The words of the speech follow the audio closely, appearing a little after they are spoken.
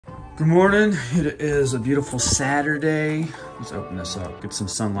Good morning. It is a beautiful Saturday. Let's open this up, get some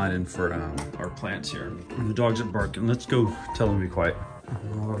sunlight in for our plants here. And the dogs are barking. Let's go tell them to be quiet.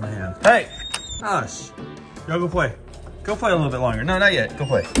 Oh man. Hey! Hush. Y'all go play. Go play a little bit longer. No, not yet. Go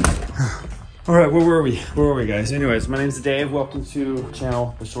play. All right, where were we? Where were we, guys? Anyways, my name's Dave. Welcome to the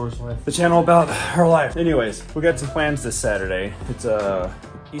channel, The Shores Life. The channel about our life. Anyways, we got some plans this Saturday. It's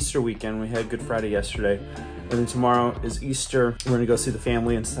Easter weekend. We had Good Friday yesterday. And then tomorrow is Easter. We're gonna go see the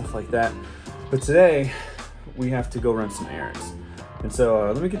family and stuff like that. But today, we have to go run some errands. And so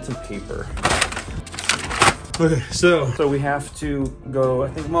let me get some paper. Okay, so we have to go, I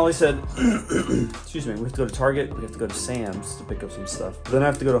think Molly said, excuse me, we have to go to Target, we have to go to Sam's to pick up some stuff. Then I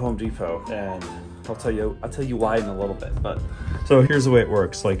have to go to Home Depot, and I'll tell you why in a little bit. But so here's the way it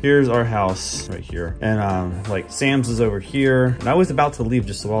works. Like, here's our house right here, and like Sam's is over here. And I was about to leave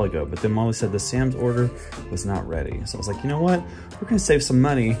just a while ago, but then Molly said the Sam's order was not ready. So I was like, you know what? We're gonna save some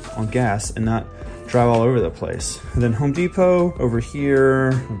money on gas and not drive all over the place. And then Home Depot over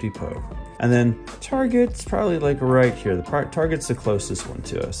here, Home Depot. And then Target's probably like right here. The Target's the closest one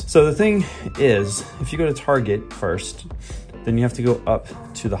to us. So the thing is, if you go to Target first, then you have to go up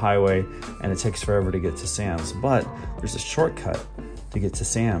to the highway and it takes forever to get to Sam's. But there's a shortcut to get to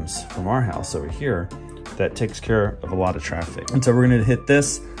Sam's from our house over here that takes care of a lot of traffic. And so we're gonna hit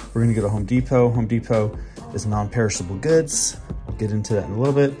this. We're gonna go to Home Depot. Home Depot is non-perishable goods. I'll get into that in a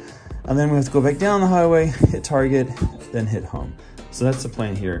little bit. And then we have to go back down the highway, hit Target, then hit home. So that's the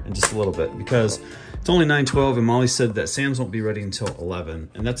plan here in just a little bit, because it's only 9:12 and Molly said that Sam's won't be ready until 11.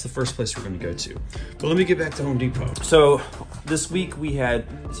 And that's the first place we're gonna go to. But let me get back to Home Depot. So this week we had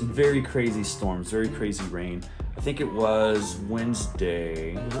some very crazy storms, very crazy rain. I think it was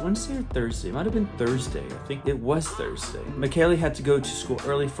Wednesday. Was it Wednesday or Thursday? It might have been Thursday. I think it was Thursday. McKaylee had to go to school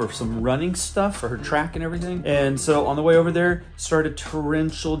early for some running stuff for her track and everything. And so on the way over there, started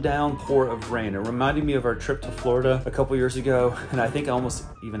torrential downpour of rain. It reminded me of our trip to Florida a couple years ago. And I think I almost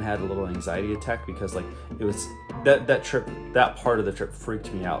even had a little anxiety attack because like it was that trip, that part of the trip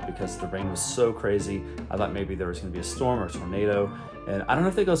freaked me out because the rain was so crazy. I thought maybe there was gonna be a storm or a tornado. And I don't know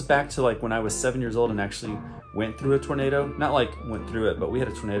if that goes back to like when I was 7 years old and actually went through a tornado. Not like went through it, but we had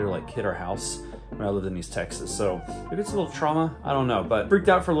a tornado like hit our house when I lived in East Texas. So maybe it's a little trauma, I don't know. But freaked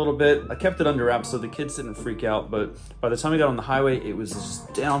out for a little bit. I kept it under wraps so the kids didn't freak out. But by the time we got on the highway, it was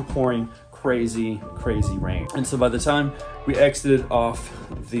just downpouring crazy rain. And so by the time we exited off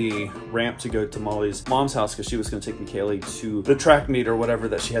the ramp to go to Molly's mom's house, because she was gonna take McKaylee to the track meet or whatever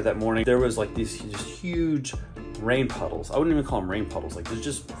that she had that morning, there was like these just huge rain puddles. I wouldn't even call them rain puddles. Like there's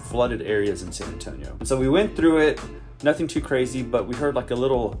just flooded areas in San Antonio. And so we went through it, nothing too crazy, but we heard like a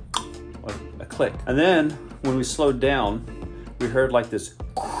little, like a click. And then when we slowed down, we heard like this,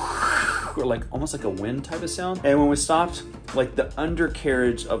 like almost like a wind type of sound. And when we stopped, like the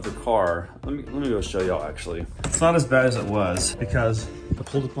undercarriage of the car, let me go show y'all actually. It's not as bad as it was because I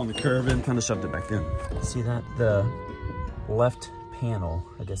pulled up on the curb and kind of shoved it back in. See that? The left panel,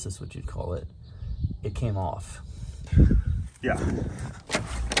 I guess that's what you'd call it, it came off. Yeah.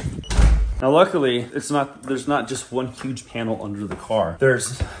 Now luckily, there's not just one huge panel under the car.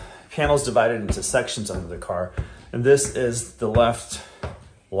 There's panels divided into sections under the car. And this is the left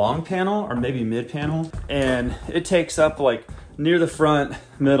long panel or maybe mid panel. And it takes up like near the front,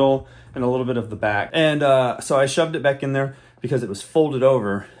 middle, and a little bit of the back. And so I shoved it back in there because it was folded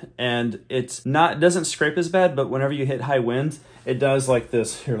over and it doesn't scrape as bad, but whenever you hit high winds, it does like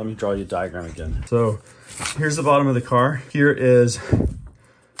this. Here, let me draw you a diagram again. So here's the bottom of the car. Here is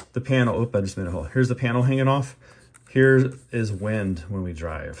the panel. Oop, I just made a hole. Here's the panel hanging off. Here is wind when we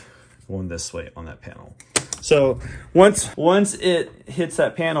drive, going this way on that panel. So once it hits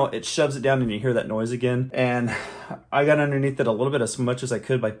that panel, it shoves it down and you hear that noise again. And I got underneath it a little bit as much as I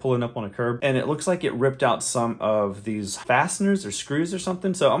could by pulling up on a curb. And it looks like it ripped out some of these fasteners or screws or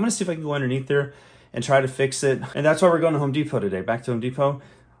something. So I'm gonna see if I can go underneath there and try to fix it. And that's why we're going to Home Depot today, back to Home Depot.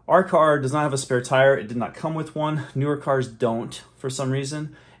 Our car does not have a spare tire. It did not come with one. Newer cars don't for some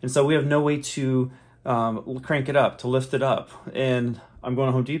reason. And so we have no way to crank it up, to lift it up. And I'm going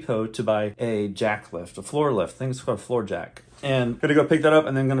to Home Depot to buy a jack lift, a floor lift. I think it's called a floor jack. And I'm gonna go pick that up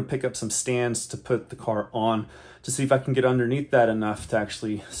and then gonna pick up some stands to put the car on to see if I can get underneath that enough to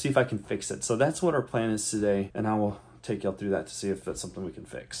actually see if I can fix it. So that's what our plan is today. And I will take y'all through that to see if that's something we can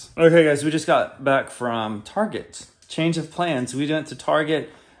fix. Okay guys, we just got back from Target. Change of plans. We went to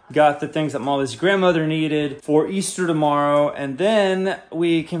Target, got the things that Molly's grandmother needed for Easter tomorrow, and then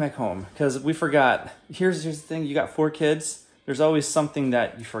we came back home because we forgot. Here's the thing, you got 4 kids. There's always something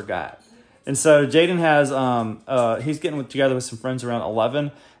that you forgot. And so Jaden has, he's getting together with some friends around 11.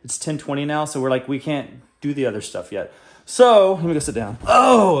 It's 10:20 now, so we're like, we can't do the other stuff yet. So let me go sit down.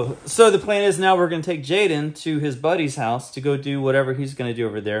 Oh, so the plan is now we're gonna take Jaden to his buddy's house to go do whatever he's gonna do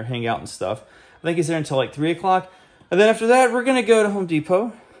over there, hang out and stuff. I think he's there until like 3 o'clock. And then after that, we're gonna go to Home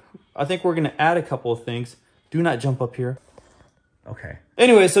Depot. I think we're gonna add a couple of things. Do not jump up here. Okay.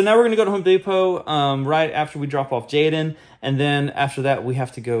 Anyway, so now we're gonna go to Home Depot right after we drop off Jaden. And then after that, we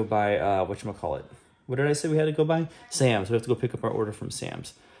have to go by, whatchamacallit. What did I say we had to go by? Sam's. We have to go pick up our order from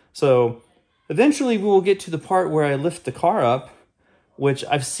Sam's. So eventually we will get to the part where I lift the car up, which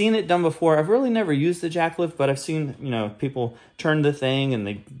I've seen it done before. I've really never used the jack lift, but I've seen, you know, people turn the thing and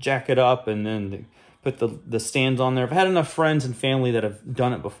they jack it up and then they put the stands on there. I've had enough friends and family that have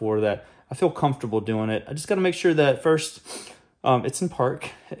done it before that I feel comfortable doing it. I just got to make sure that first it's in park,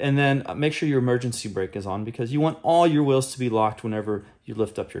 and then make sure your emergency brake is on because you want all your wheels to be locked whenever you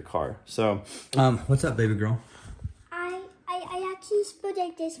lift up your car. So, what's up, baby girl? I actually spilled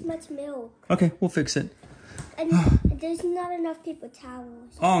like this much milk. Okay, we'll fix it. And there's not enough paper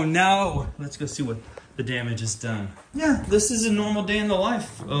towels. Oh no! Let's go see what the damage is done. Yeah, this is a normal day in the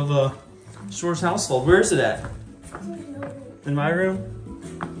life of Shore's household. Where is it at? In my room?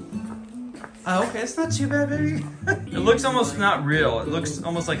 Oh, okay, it's not too bad, baby. It looks almost not real. It looks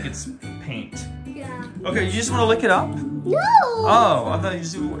almost like it's paint. Yeah. Okay, you just want to lick it up? No! Oh, I thought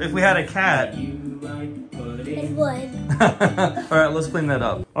if we had a cat. It would. All right, let's clean that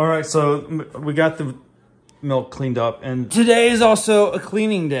up. All right, so we got the milk cleaned up, and today is also a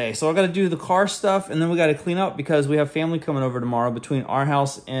cleaning day. So I got to do the car stuff, and then we got to clean up because we have family coming over tomorrow between our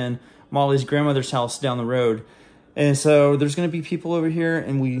house and Molly's grandmother's house down the road. And so there's going to be people over here,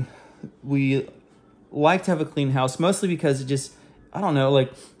 and we like to have a clean house, mostly because it just, I don't know,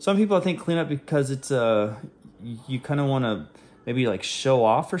 like some people I think clean up because it's you kind of want to maybe like show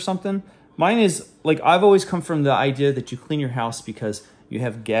off or something. Mine is like, I've always come from the idea that you clean your house because you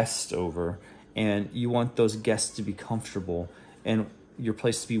have guests over and you want those guests to be comfortable and your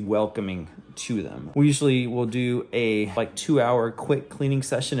place to be welcoming to them. We usually will do a like 2-hour quick cleaning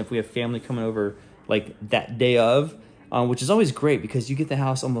session if we have family coming over like that day of, which is always great because you get the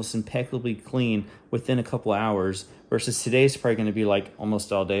house almost impeccably clean within a couple hours, versus today's probably going to be like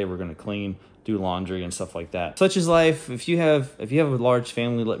almost all day we're going to clean, do laundry and stuff like that. Such is life. If you have a large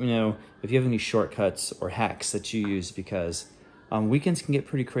family, let me know if you have any shortcuts or hacks that you use, because weekends can get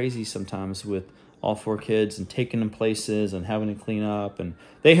pretty crazy sometimes with all 4 kids and taking them places and having to clean up. And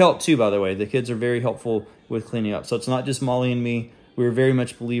they help too, by the way. The kids are very helpful with cleaning up. So it's not just Molly and me. We're very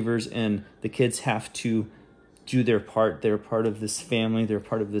much believers in the kids have to do their part. They're part of this family. They're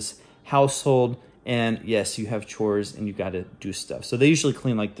part of this household. And yes, you have chores and you got to do stuff. So they usually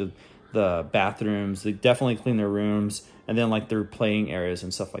clean like the bathrooms. They definitely clean their rooms, and then like their playing areas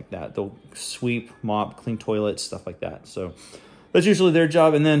and stuff like that. They'll sweep, mop, clean toilets, stuff like that. So that's usually their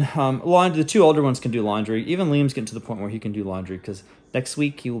job. And then the 2 older ones can do laundry. Even Liam's getting to the point where he can do laundry because next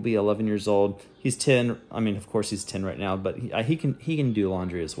week he will be 11 years old. He's 10. I mean, of course he's 10 right now, but he can do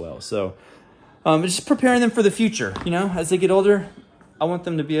laundry as well. So just preparing them for the future. You know, as they get older, I want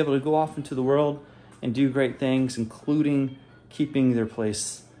them to be able to go off into the world and do great things, including keeping their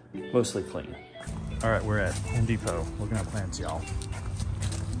place mostly clean. All right, we're at Home Depot looking at plants, y'all.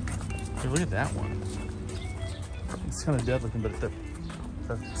 Hey, look at that one. It's kind of dead looking, but the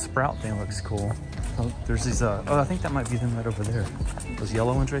sprout thing looks cool. Oh, there's these, I think that might be them right over there. Those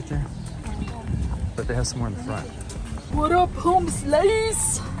yellow ones right there. But they have some more in the front. What up, home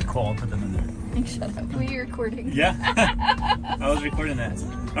slice? Cool, I'll put them in there. Shut up, were you recording? Yeah, I was recording that.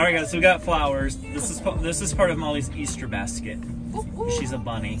 All right, guys, so we got flowers. This is part of Molly's Easter basket. She's a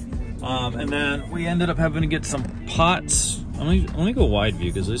bunny. And then we ended up having to get some pots. I'm gonna go wide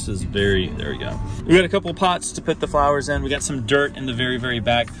view because this is there we go. We got a couple pots to put the flowers in. We got some dirt in the very, very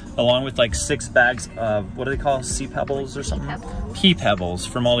back, along with like 6 bags of, what do they call, sea pebbles or something? Pea pebbles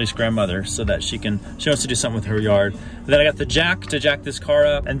for Molly's grandmother, so that she wants to do something with her yard. And then I got the jack to jack this car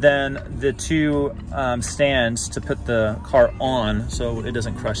up, and then the 2 stands to put the car on so it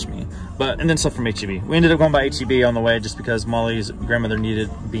doesn't crush me. And then stuff from HEB. We ended up going by HEB on the way just because Molly's grandmother needed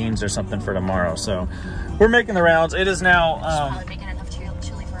beans or something for tomorrow. So we're making the rounds. It is now probably making enough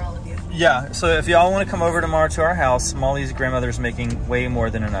chili for all of you. Yeah, so if y'all want to come over tomorrow to our house, Molly's grandmother's making way more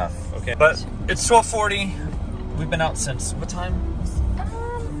than enough. Okay, but it's 12:40. We've been out since what time?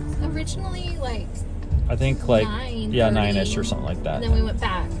 Originally like I think like 9-ish or something like that. And then we went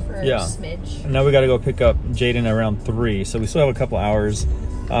back for a smidge. And now we got to go pick up Jaden around 3, so we still have a couple hours.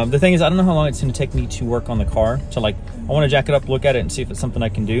 The thing is, I don't know how long it's going to take me to work on the car. So like, I want to jack it up, look at it, and see if it's something I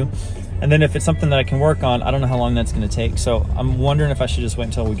can do. And then if it's something that I can work on, I don't know how long that's going to take. So I'm wondering if I should just wait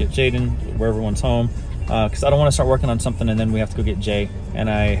until we get Jaden, where everyone's home. Because I don't want to start working on something and then we have to go get Jay. And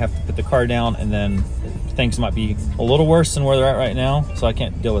I have to put the car down and then things might be a little worse than where they're at right now, so I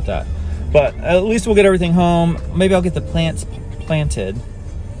can't deal with that. But at least we'll get everything home. Maybe I'll get the plants planted.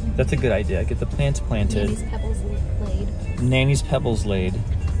 That's a good idea. Get the plants planted. Nanny's pebbles laid. Nanny's pebbles laid.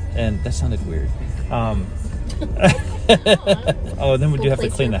 And that sounded weird. Oh, then we do have to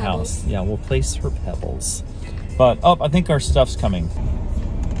clean the house. Yeah, we'll place her pebbles. But, oh, I think our stuff's coming.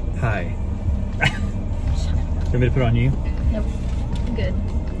 Hi. You want me to put it on you? Nope. I'm good.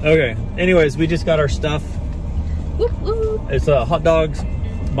 Okay. Anyways, we just got our stuff. Whoop, whoop. It's hot dogs,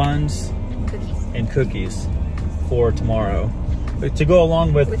 buns, Cookies. and cookies for tomorrow. To go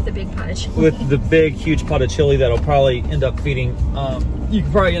along with the big pot of chili. With the big, huge pot of chili that'll probably end up feeding, you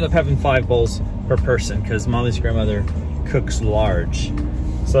could probably end up having 5 bowls per person because Molly's grandmother cooks large.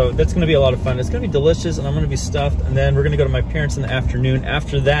 So that's gonna be a lot of fun. It's gonna be delicious and I'm gonna be stuffed, and then we're gonna go to my parents in the afternoon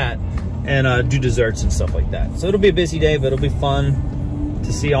after that and do desserts and stuff like that. So it'll be a busy day, but it'll be fun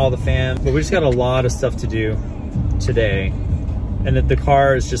to see all the fam. But we just got a lot of stuff to do today. And the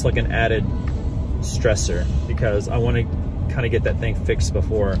car is just like an added stressor because I wanna kind of get that thing fixed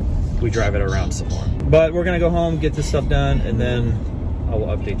before we drive it around some more. But we're gonna go home, get this stuff done, and then I will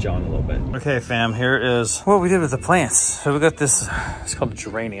update John a little bit. Okay, fam, here is what we did with the plants. So we got this, it's called a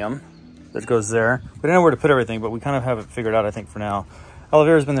geranium that goes there. We don't know where to put everything, but we kind of have it figured out, I think, for now. Aloe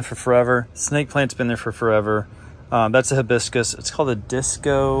vera's been there for forever. Snake plant's been there for forever. That's a hibiscus. It's called a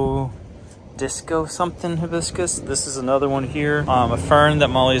disco something hibiscus. This is another one here. A fern that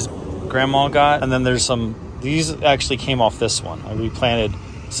Molly's grandma got. And then there's these actually came off this one. I replanted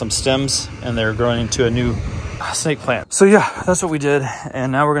some stems and they're growing into a new snake plant. So yeah, that's what we did.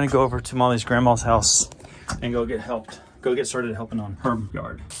 And now we're gonna go over to Molly's grandma's house and go get started helping on her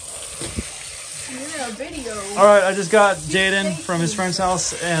yard. Yeah, video. All right, I just got Jaden from his friend's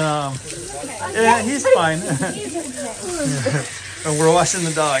house and yeah, he's fine. And we're washing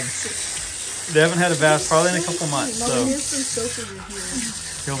the dog. They haven't had a bath probably in a couple months, so.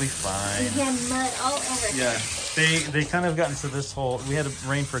 He'll be fine. We had mud all over. Yeah, they kind of got into this whole. We had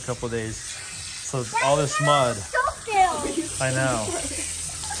rain for a couple of days, so all this mud. I know.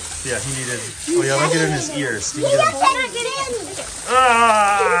 Yeah, he needed. Oh yeah, I'll get it in his ears.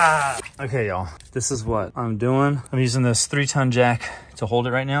 Ah! Okay, y'all. This is what I'm doing. I'm using this 3-ton jack to hold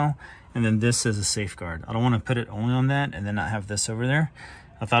it right now, and then this is a safeguard. I don't want to put it only on that and then not have this over there.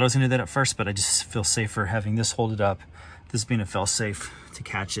 I thought I was gonna do that at first, but I just feel safer having this hold it up. This being a fail safe to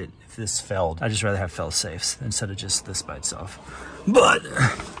catch it if this failed. I'd just rather have fail safes instead of just this by itself. But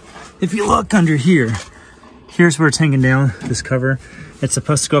if you look under here, here's where it's hanging down, this cover. It's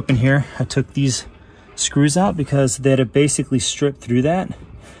supposed to go up in here. I took these screws out because they had to basically strip through that.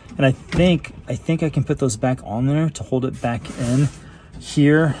 And I think I can put those back on there to hold it back in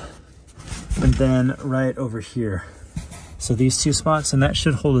here and then right over here. So these 2 spots, and that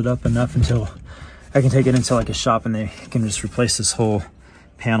should hold it up enough until I can take it into like a shop and they can just replace this whole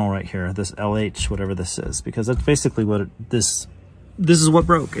panel right here, this LH, whatever this is, because that's basically what this is what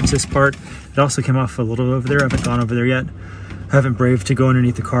broke. It's this part. It also came off a little over there. I haven't gone over there yet. I haven't braved to go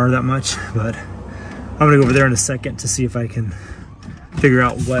underneath the car that much, but I'm gonna go over there in a second to see if I can figure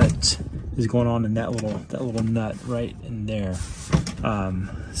out what is going on in that little nut right in there.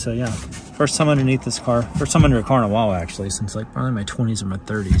 So yeah, first time underneath this car, first time under a car in a while actually, since like probably my 20s or my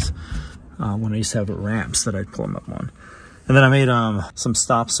 30s. When I used to have ramps that I'd pull them up on. And then I made some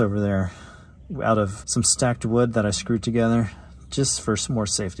stops over there out of some stacked wood that I screwed together just for some more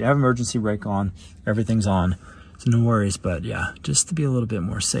safety. I have emergency brake on, everything's on, so no worries, but yeah, just to be a little bit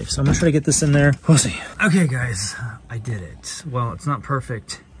more safe. So I'm gonna try to get this in there. We'll see. Okay guys, I did it. Well, it's not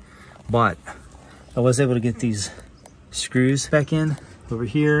perfect, but I was able to get these screws back in over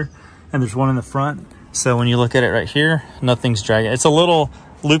here, and there's one in the front. So when you look at it right here, nothing's dragging. It's a little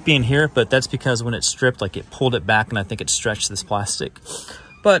loopy in here, but that's because when it stripped, like it pulled it back and I think it stretched this plastic.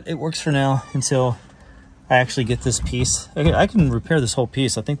 But it works for now until I actually get this piece. Okay, I can repair this whole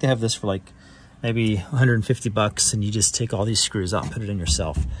piece. I think they have this for like maybe 150 bucks and you just take all these screws out and put it in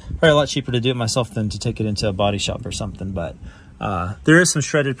yourself. Probably a lot cheaper to do it myself than to take it into a body shop or something, but there is some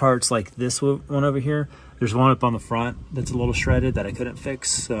shredded parts like this one over here. There's one up on the front that's a little shredded that I couldn't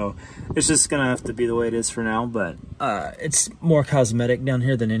fix, so it's just gonna have to be the way it is for now, but it's more cosmetic down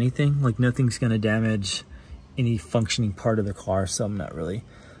here than anything. Like nothing's gonna damage any functioning part of the car, so I'm not really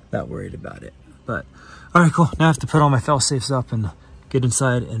that worried about it. But all right, cool. Now I have to put all my fail safes up and get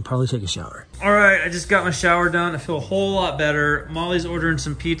inside and probably take a shower. All right, I just got my shower done. I feel a whole lot better. Molly's ordering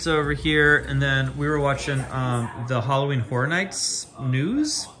some pizza over here, and then we were watching the Halloween Horror Nights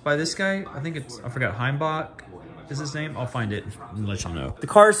news by this guy. I think it's, I forgot, Heimbach is his name. I'll find it and let y'all know. The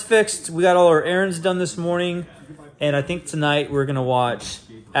car's fixed. We got all our errands done this morning, and I think tonight we're gonna watch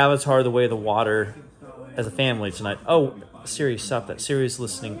Avatar: The Way of the Water as a family tonight. Oh, Siri, stop that. Siri's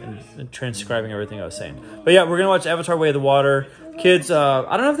listening and transcribing everything I was saying. But yeah, we're going to watch Avatar Way of the Water. Kids, I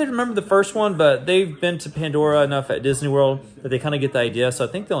don't know if they remember the first one, but they've been to Pandora enough at Disney World that they kind of get the idea. So I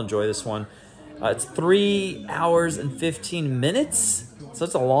think they'll enjoy this one. It's 3 hours and 15 minutes. So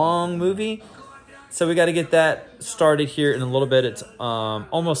it's a long movie. So we got to get that started here in a little bit. It's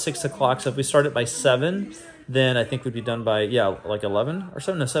almost 6 o'clock. So if we start it by 7, then I think we'd be done by, yeah, like 11 or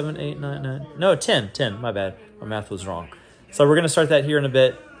something. No, 7, 8, 9, 9. No, 10. My bad. My math was wrong. So we're going to start that here in a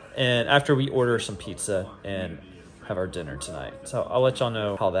bit. And after we order some pizza and have our dinner tonight. So I'll let y'all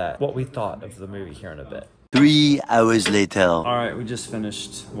know what we thought of the movie here in a bit. 3 hours later. All right, we just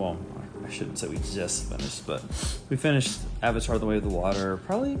finished, well, I shouldn't say we just finished, but we finished Avatar The Way of the Water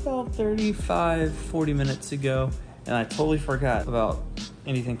probably about 40 minutes ago. And I totally forgot about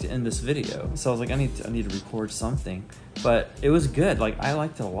anything to end this video. So I was like, I need to record something. But it was good. Like, I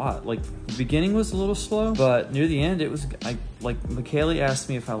liked it a lot. Like, the beginning was a little slow, but near the end, it was, like, McKaylee asked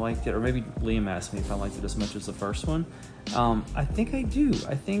me if I liked it, or maybe Liam asked me if I liked it as much as the first one. I think I do.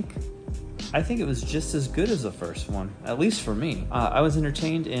 I think it was just as good as the first one, at least for me. I was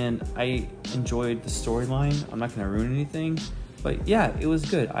entertained, and I enjoyed the storyline. I'm not going to ruin anything. But yeah, it was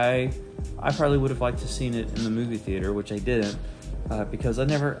good. I probably would have liked to have seen it in the movie theater, which I didn't, because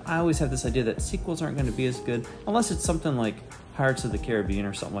I always have this idea that sequels aren't going to be as good unless it's something like Pirates of the Caribbean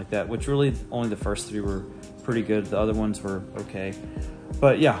or something like that, which really only the first 3 were pretty good. The other ones were okay.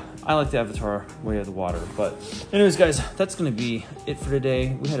 But yeah, I like the Avatar Way of the Water. But anyways, guys, that's going to be it for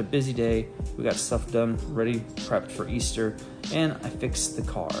today. We had a busy day. We got stuff done, ready, prepped for Easter, and I fixed the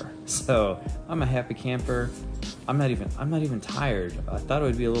car. So I'm a happy camper. I'm not even tired. I thought I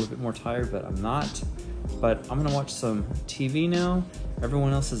would be a little bit more tired, but I'm not. But I'm going to watch some TV now.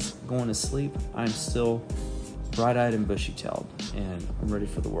 Everyone else is going to sleep. I'm still bright-eyed and bushy-tailed, and I'm ready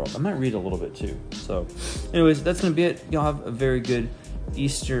for the world. I might read a little bit too. So anyways, that's going to be it. Y'all have a very good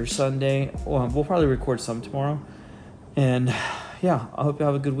Easter Sunday. We'll probably record some tomorrow. And yeah, I hope you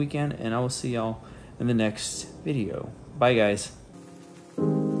have a good weekend, and I will see y'all in the next video. Bye, guys.